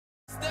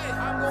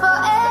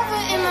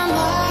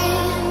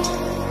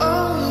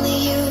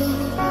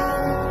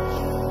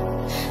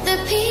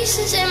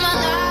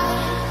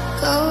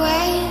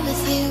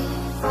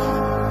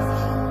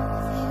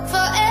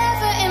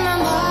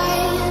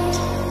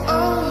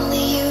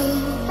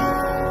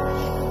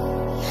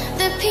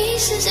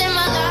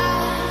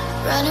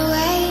run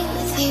away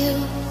with you.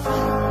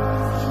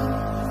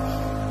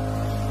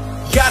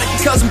 Got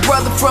a cousin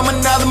brother from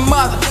another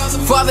mother.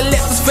 Father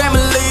left his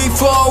family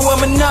for a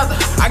woman another.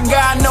 I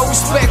got no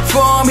respect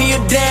for him, he a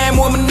damn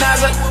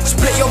womanizer.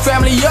 Split your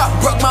family up,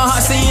 broke my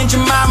heart seeing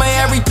your mama.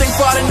 Everything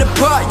falling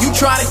apart, you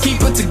trying to keep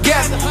it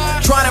together.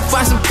 Trying to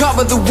find some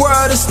cover, the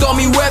world is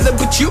stormy weather.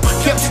 But you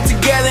kept it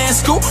together in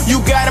school, you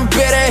got him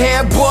better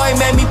hair. Boy,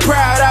 made me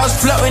proud, I was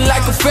floating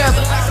like a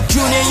feather.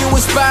 Junior, you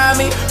inspire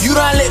me, you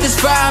done let this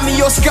fire me.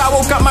 Your sky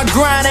woke up my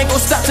grind, ain't gon'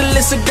 stop till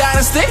it's a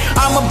dynasty.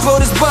 I'ma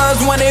build this buzz,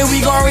 one day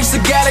we gon' reach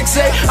the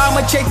galaxy.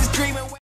 I'ma chase this dream.